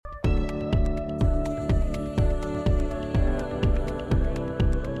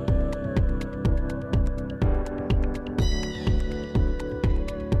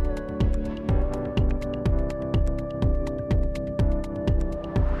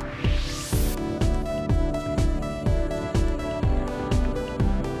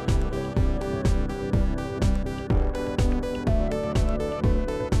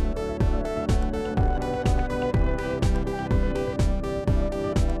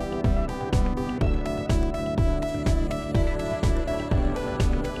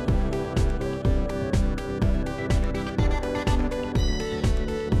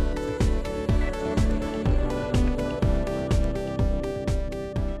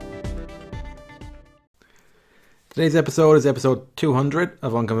Today's episode is episode 200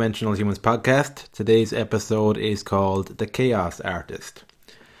 of Unconventional Humans podcast. Today's episode is called The Chaos Artist.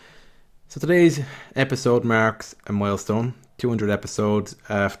 So today's episode marks a milestone, 200 episodes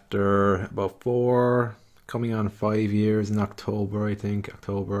after about 5 years in October, I think,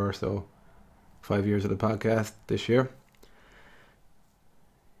 October or so. 5 years of the podcast this year.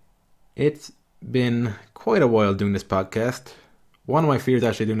 It's been quite a while doing this podcast. One of my fears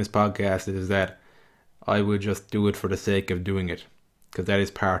actually doing this podcast is that I would just do it for the sake of doing it. Because that is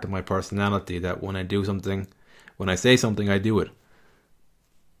part of my personality, that when I do something, when I say something, I do it.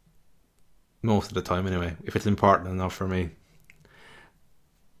 Most of the time anyway, if it's important enough for me.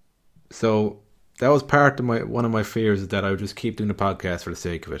 So that was part of one of my fears, is that I would just keep doing the podcast for the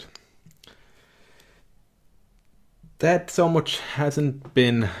sake of it. That so much hasn't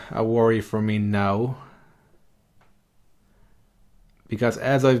been a worry for me now. Because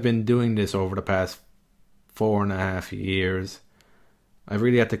as I've been doing this over the past 4.5 years, I've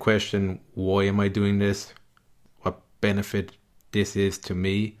really had to question, why am I doing this? What benefit this is to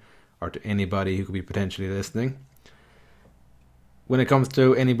me or to anybody who could be potentially listening. When it comes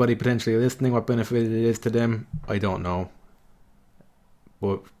to anybody potentially listening, what benefit it is to them, I don't know.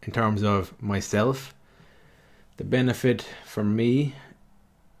 But in terms of myself, the benefit for me,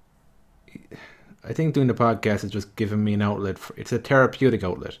 I think doing the podcast is just giving me an outlet. It's a therapeutic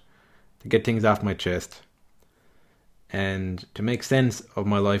outlet to get things off my chest and to make sense of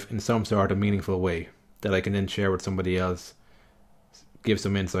my life in some sort of meaningful way that I can then share with somebody else, give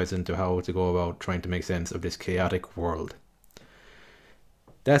some insights into how to go about trying to make sense of this chaotic world.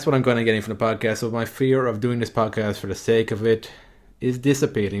 That's what I'm going to get from the podcast. So my fear of doing this podcast for the sake of it is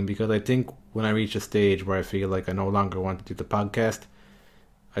dissipating, because I think when I reach a stage where I feel like I no longer want to do the podcast,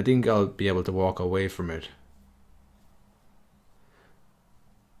 I think I'll be able to walk away from it.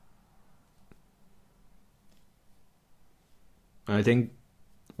 I think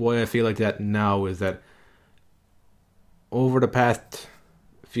why I feel like that now is that over the past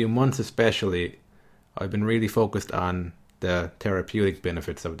few months especially, I've been really focused on the therapeutic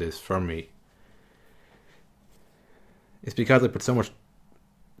benefits of this for me. It's because I put so much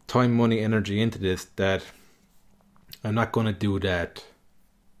time, money, energy into this that I'm not going to do that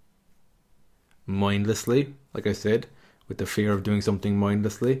mindlessly, like I said, with the fear of doing something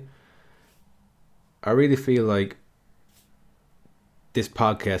mindlessly. I really feel like this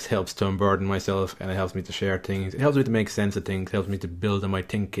podcast helps to unburden myself, and it helps me to share things. It helps me to make sense of things. It helps me to build on my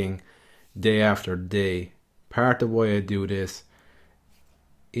thinking day after day. Part of why I do this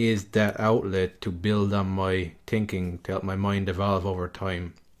is that outlet to build on my thinking, to help my mind evolve over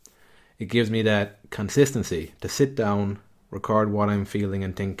time. It gives me that consistency to sit down, record what I'm feeling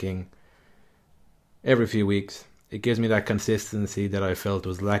and thinking every few weeks. It gives me that consistency that I felt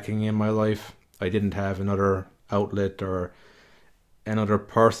was lacking in my life. I didn't have another outlet or another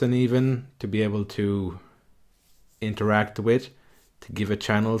person even to be able to interact with, to give a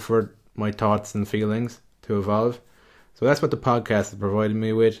channel for my thoughts and feelings to evolve. So that's what the podcast has provided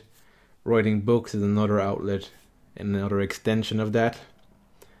me with. Writing books is another outlet and another extension of that.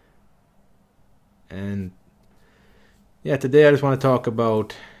 And yeah, today I just want to talk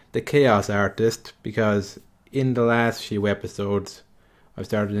about the Chaos Artist, because in the last few episodes I've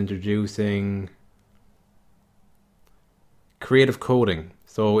started introducing creative coding.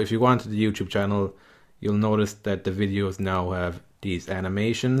 So if you go onto the YouTube channel, you'll notice that the videos now have these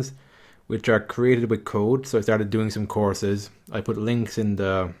animations which are created with code. So I started doing some courses. I put links in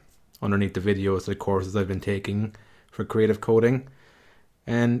underneath the videos, the courses I've been taking for creative coding.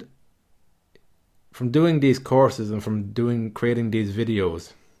 And from doing these courses and from creating these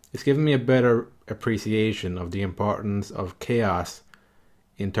videos, it's given me a better appreciation of the importance of chaos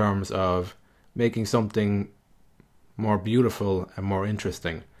in terms of making something more beautiful and more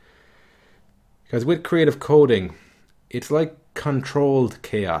interesting. Because with creative coding, it's like controlled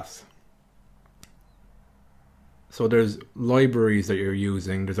chaos. So there's libraries that you're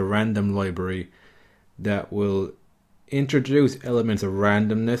using. There's a random library that will introduce elements of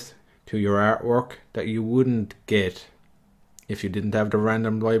randomness to your artwork that you wouldn't get if you didn't have the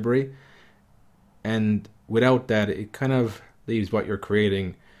random library. And without that, it kind of leaves what you're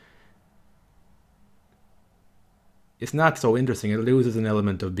creating, it's not so interesting. It loses an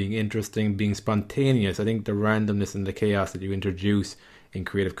element of being interesting, being spontaneous. I think the randomness and the chaos that you introduce in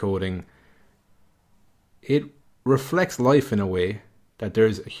creative coding, it reflects life in a way that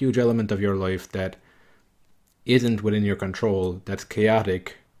there's a huge element of your life that isn't within your control, that's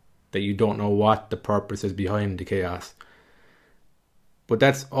chaotic, that you don't know what the purpose is behind the chaos. But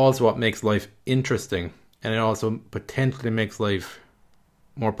that's also what makes life interesting, and it also potentially makes life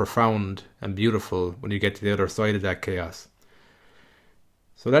more profound and beautiful when you get to the other side of that chaos.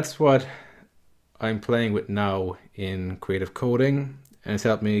 So that's what I'm playing with now in creative coding, and it's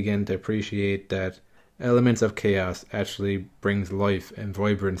helped me again to appreciate that elements of chaos actually brings life and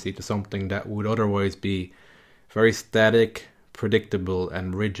vibrancy to something that would otherwise be very static, predictable,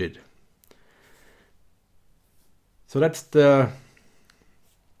 and rigid. So that's the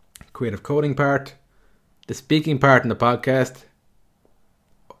creative coding part. The speaking part in the podcast,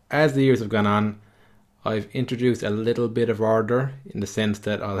 as the years have gone on, I've introduced a little bit of order in the sense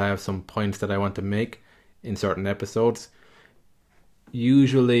that I'll have some points that I want to make in certain episodes.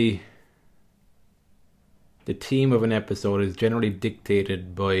 Usually, the theme of an episode is generally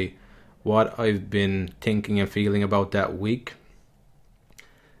dictated by what I've been thinking and feeling about that week.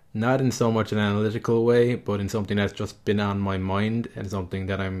 Not in so much an analytical way, but in something that's just been on my mind and something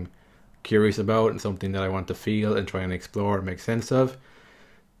that I'm curious about and something that I want to feel and try and explore and make sense of.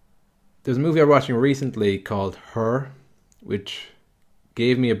 There's a movie I was watching recently called Her, which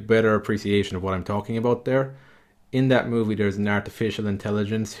gave me a better appreciation of what I'm talking about there. In that movie, there's an artificial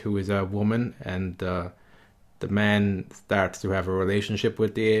intelligence who is a woman, and the man starts to have a relationship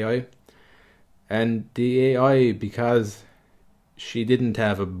with the AI. And the AI, because she didn't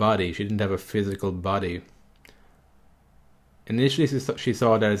have a body, she didn't have a physical body, initially she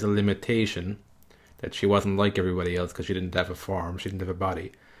saw that as a limitation, that she wasn't like everybody else because she didn't have a form, she didn't have a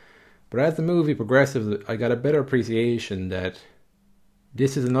body. But as the movie progresses, I got a better appreciation that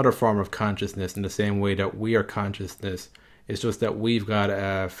this is another form of consciousness in the same way that we are consciousness. It's just that we've got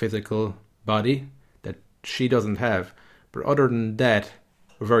a physical body that she doesn't have. But other than that,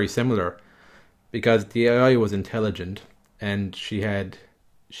 we're very similar. Because the AI was intelligent and she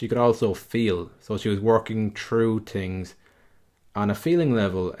could also feel. So she was working through things on a feeling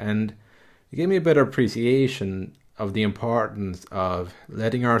level. And it gave me a better appreciation of the importance of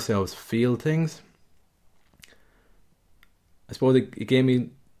letting ourselves feel things. I suppose it gave me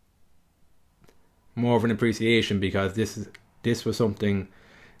more of an appreciation because this was something,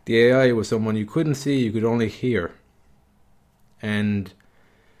 the AI was someone you couldn't see, you could only hear. And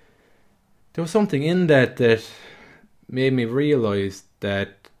there was something in that made me realize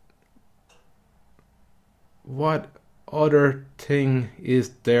that what other thing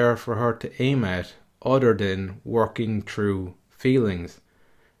is there for her to aim at other than working through feelings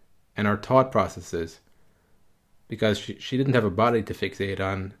and our thought processes, because she didn't have a body to fixate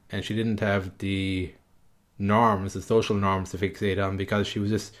on, and she didn't have the norms, the social norms to fixate on, because she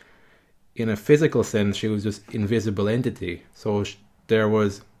was just, in a physical sense, she was just invisible entity. So there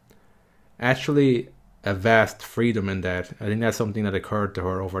was actually a vast freedom in that. I think that's something that occurred to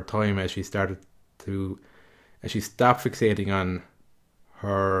her over time as she stopped fixating on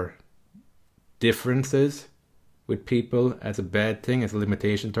her differences with people as a bad thing, as a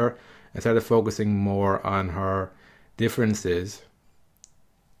limitation to her, and started focusing more on her differences,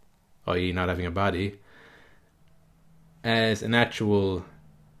 i.e. not having a body, as an actual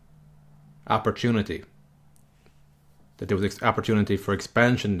opportunity. That there was opportunity for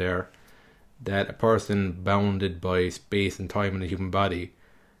expansion there, that a person bounded by space and time in a human body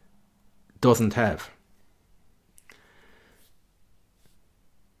doesn't have.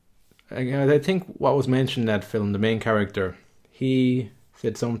 I think what was mentioned in that film, the main character, he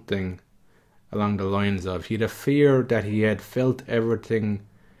said something along the lines of, he had a fear that he had felt everything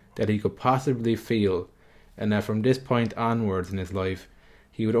that he could possibly feel, and that from this point onwards in his life,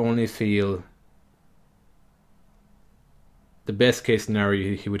 he would only feel the best case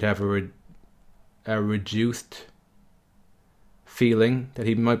scenario. He would have a reduced feeling, that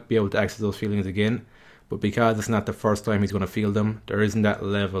he might be able to access those feelings again. But because it's not the first time he's going to feel them, there isn't that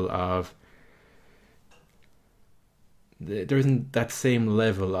same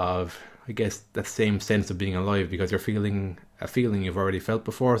level of, I guess, that same sense of being alive, because you're feeling a feeling you've already felt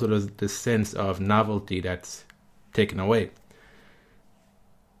before. So there's this sense of novelty that's taken away.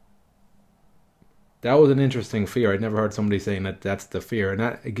 That was an interesting fear. I'd never heard somebody saying that that's the fear. And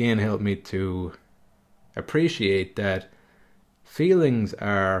that again helped me to appreciate that feelings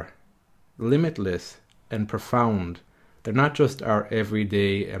are limitless and profound. They're not just our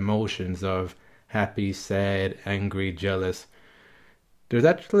everyday emotions of happy, sad, angry, jealous. There's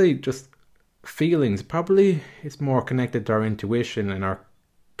actually just feelings. Probably it's more connected to our intuition and our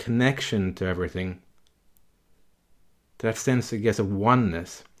connection to everything. That sense, I guess, of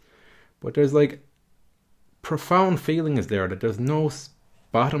oneness. But there's like profound feelings there that there's no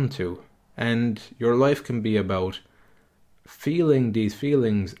bottom to. And your life can be about feeling these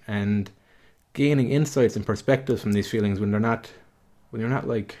feelings and gaining insights and perspectives from these feelings when you're not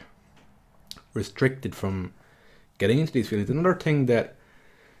like restricted from getting into these feelings. Another thing that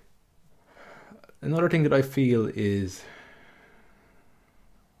another thing that I feel is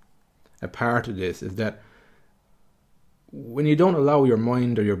a part of this is that when you don't allow your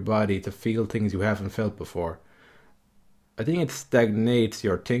mind or your body to feel things you haven't felt before, I think it stagnates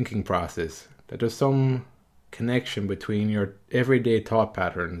your thinking process. That there's some connection between your everyday thought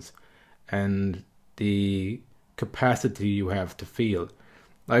patterns and the capacity you have to feel.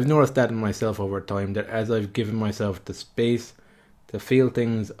 I've noticed that in myself over time, that as I've given myself the space to feel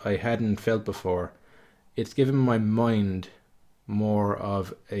things I hadn't felt before, it's given my mind more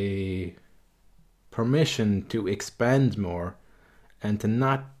of a permission to expand more and to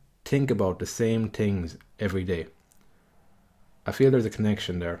not think about the same things every day. I feel there's a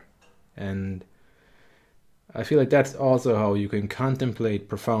connection there, and I feel like that's also how you can contemplate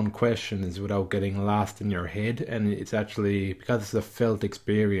profound questions without getting lost in your head. And it's actually, because it's a felt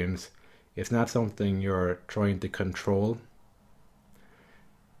experience, it's not something you're trying to control.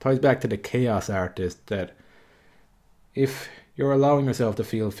 It ties back to the chaos artist, that if you're allowing yourself to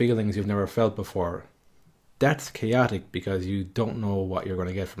feel feelings you've never felt before, that's chaotic because you don't know what you're going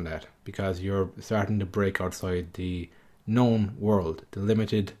to get from that, because you're starting to break outside the known world, the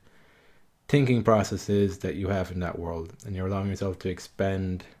limited thinking processes that you have in that world, and you're allowing yourself to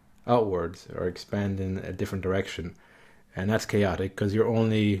expand outwards or expand in a different direction. And that's chaotic because you're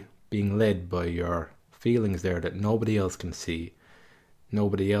only being led by your feelings there that nobody else can see,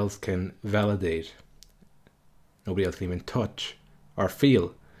 nobody else can validate, nobody else can even touch or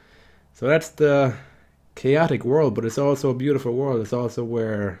feel. So that's the chaotic world, but it's also a beautiful world. It's also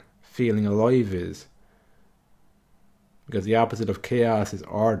where feeling alive is, because the opposite of chaos is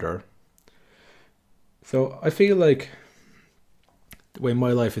order. So I feel like the way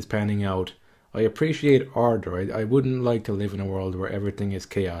my life is panning out, I appreciate order. I wouldn't like to live in a world where everything is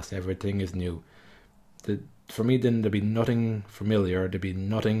chaos, everything is new. For me, then there'd be nothing familiar, there'd be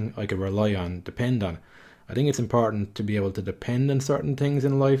nothing I could rely on, depend on. I think it's important to be able to depend on certain things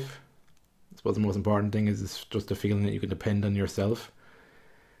in life. I suppose the most important thing is just the feeling that you can depend on yourself.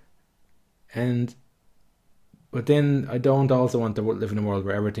 But then I don't also want to live in a world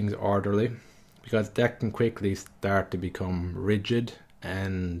where everything's orderly, because that can quickly start to become rigid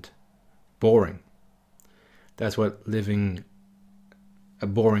and boring. That's what living a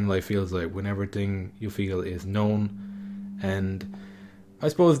boring life feels like, when everything you feel is known. And I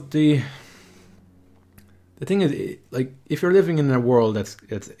suppose the thing is, like, if you're living in a world that's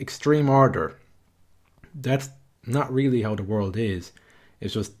extreme order, that's not really how the world is.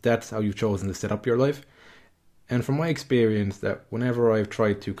 It's just that's how you've chosen to set up your life. And from my experience, that whenever I've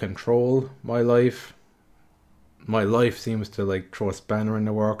tried to control my life seems to like throw a spanner in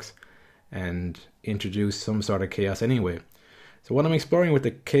the works and introduce some sort of chaos anyway. So what I'm exploring with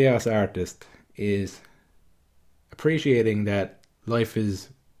the chaos artist is appreciating that life is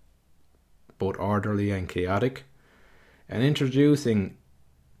both orderly and chaotic, and introducing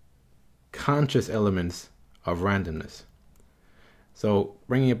conscious elements of randomness. So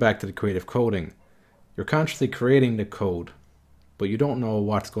bringing it back to the creative coding, you're consciously creating the code, but you don't know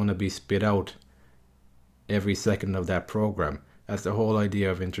what's going to be spit out every second of that program. That's the whole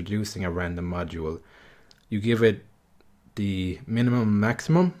idea of introducing a random module. You give it the minimum,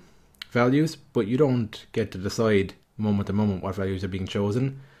 maximum values, but you don't get to decide moment to moment what values are being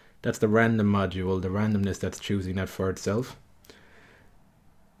chosen. That's the random module, the randomness that's choosing that for itself.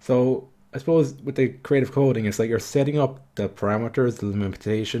 So I suppose with the creative coding, it's like you're setting up the parameters, the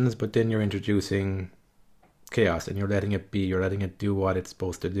limitations, but then you're introducing chaos and you're letting it be, you're letting it do what it's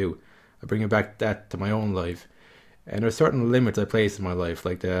supposed to do. I bring it back that to my own life. And there's certain limits I place in my life,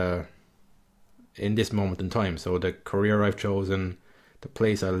 like in this moment in time. So the career I've chosen, the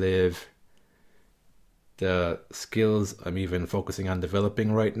place I live, the skills I'm even focusing on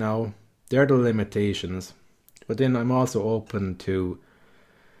developing right now, they're the limitations. But then I'm also open to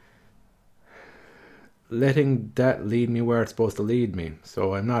letting that lead me where it's supposed to lead me.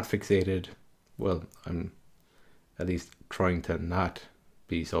 So I'm not fixated. Well, I'm at least trying to not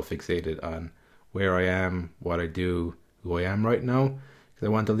be so fixated on where I am, what I do, who I am right now. Because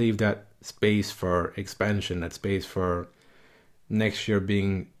I want to leave that space for expansion, that space for next year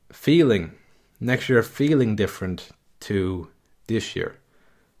feeling different to this year.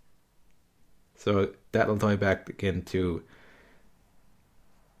 So that'll tie back again to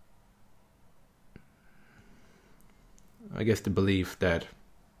I guess the belief that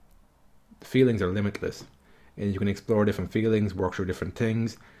feelings are limitless and you can explore different feelings, work through different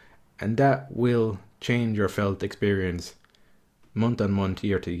things, and that will change your felt experience month on month,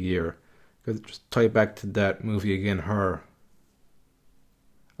 year to year. Because just tie back to that movie again, Her.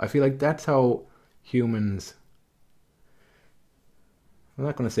 I feel like that's how humans I'm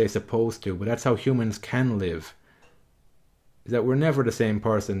not going to say supposed to, but that's how humans can live. Is that we're never the same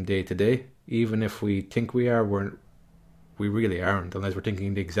person day to day. Even if we think we are, we really aren't, unless we're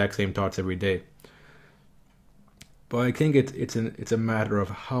thinking the exact same thoughts every day. But I think it's a matter of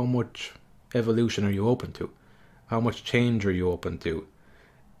how much evolution are you open to? How much change are you open to?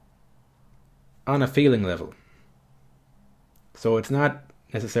 On a feeling level. So it's not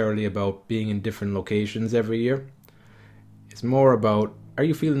necessarily about being in different locations every year. It's more about, are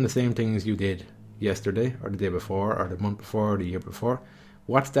you feeling the same things you did yesterday or the day before or the month before or the year before?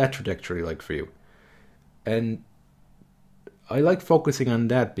 What's that trajectory like for you? And I like focusing on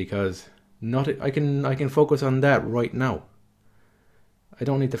that because I can focus on that right now. I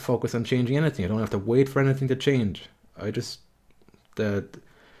don't need to focus on changing anything. I don't have to wait for anything to change.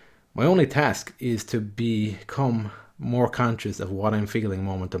 My only task is to become more conscious of what I'm feeling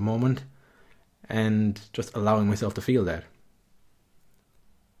moment to moment and just allowing myself to feel that.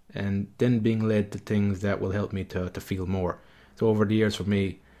 And then being led to things that will help me to feel more. So over the years for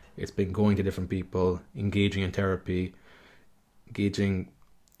me, it's been going to different people, engaging in therapy, engaging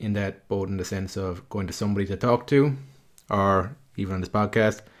in that both in the sense of going to somebody to talk to, or even on this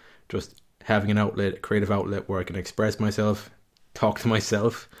podcast, just having an outlet, a creative outlet where I can express myself, talk to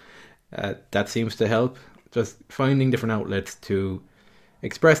myself. That seems to help. Just finding different outlets to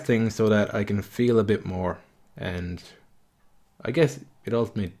express things so that I can feel a bit more. And I guess it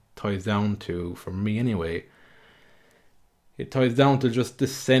ultimately ties down to, for me anyway, it ties down to just the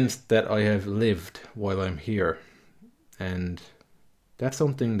sense that I have lived while I'm here. And that's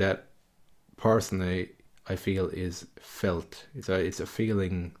something that personally I feel is felt. It's a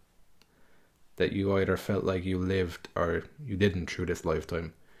feeling that you either felt like you lived or you didn't through this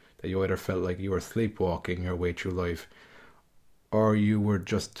lifetime. That you either felt like you were sleepwalking your way through life, or you were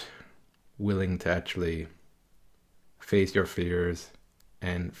just willing to actually face your fears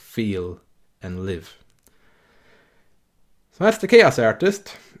and feel and live. So that's the Chaos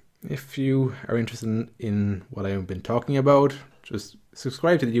Artist. If you are interested in what I've been talking about, just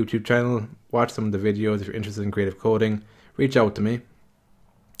subscribe to the YouTube channel, watch some of the videos. If you're interested in creative coding, reach out to me.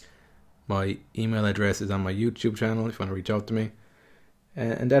 My email address is on my YouTube channel if you want to reach out to me.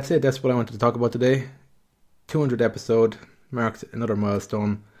 And that's it. That's what I wanted to talk about today. 200th episode marks another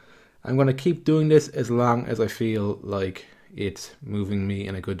milestone. I'm going to keep doing this as long as I feel like it's moving me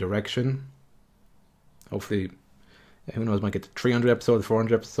in a good direction. Hopefully, who knows, might get to 300 episodes,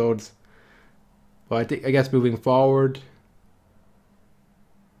 400 episodes. But I guess moving forward,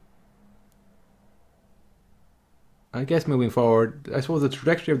 I suppose the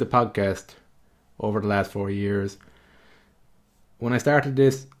trajectory of the podcast over the last 4 years. When I started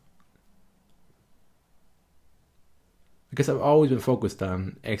this, I guess I've always been focused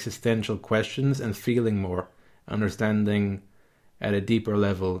on existential questions and feeling more, understanding at a deeper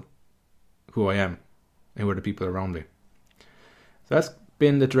level who I am and who are the people around me. So that's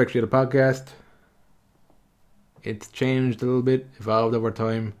been the trajectory of the podcast. It's changed a little bit, evolved over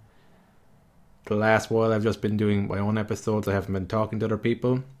time. The last while I've just been doing my own episodes. I haven't been talking to other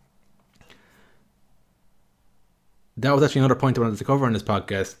people. That was actually another point I wanted to cover in this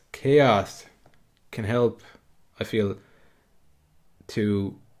podcast. Chaos can help, I feel,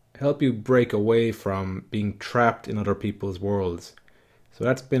 to help you break away from being trapped in other people's worlds. So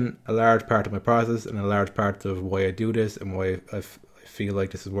that's been a large part of my process and a large part of why I do this and why I feel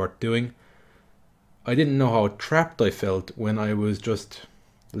like this is worth doing. I didn't know how trapped I felt when I was just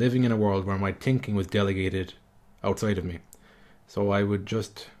living in a world where my thinking was delegated outside of me. So I would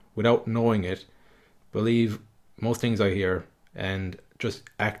just, without knowing it, believe most things I hear and just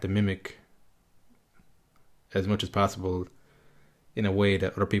act and mimic as much as possible in a way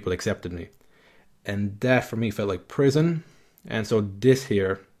that other people accepted me. And that for me felt like prison. And so this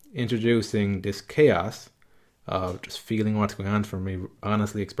here, introducing this chaos of just feeling what's going on for me,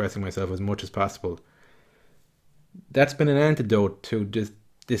 honestly expressing myself as much as possible, that's been an antidote to this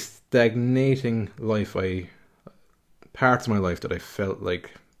stagnating life, parts of my life that I felt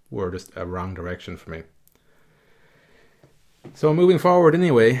like were just a wrong direction for me. So moving forward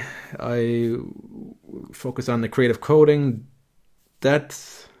anyway, I focus on the creative coding.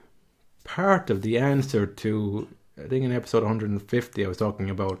 That's part of the answer to, I think in episode 150 I was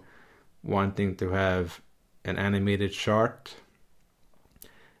talking about wanting to have an animated short,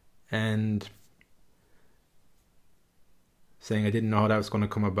 and saying I didn't know how that was going to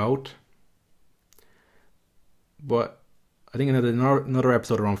come about. But I think another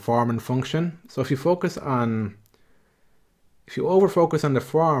episode around form and function. So if you over-focus on the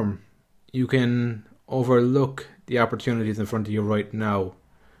form, you can overlook the opportunities in front of you right now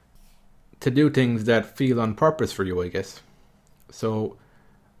to do things that feel on purpose for you, I guess. So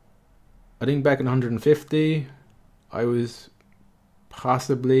I think back in 150, I was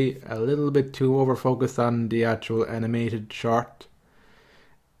possibly a little bit too over-focused on the actual animated short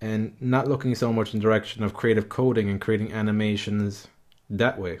and not looking so much in the direction of creative coding and creating animations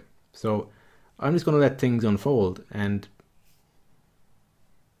that way. So I'm just going to let things unfold and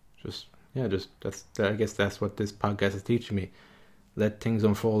I guess that's what this podcast is teaching me. Let things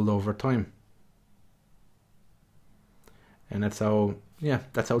unfold over time. And that's how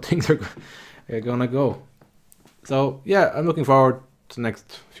things are gonna go. So yeah, I'm looking forward to the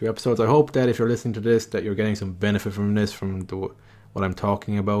next few episodes. I hope that if you're listening to this, that you're getting some benefit from this, from what I'm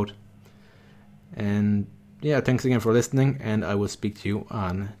talking about. And yeah, thanks again for listening, and I will speak to you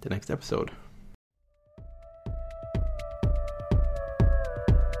on the next episode.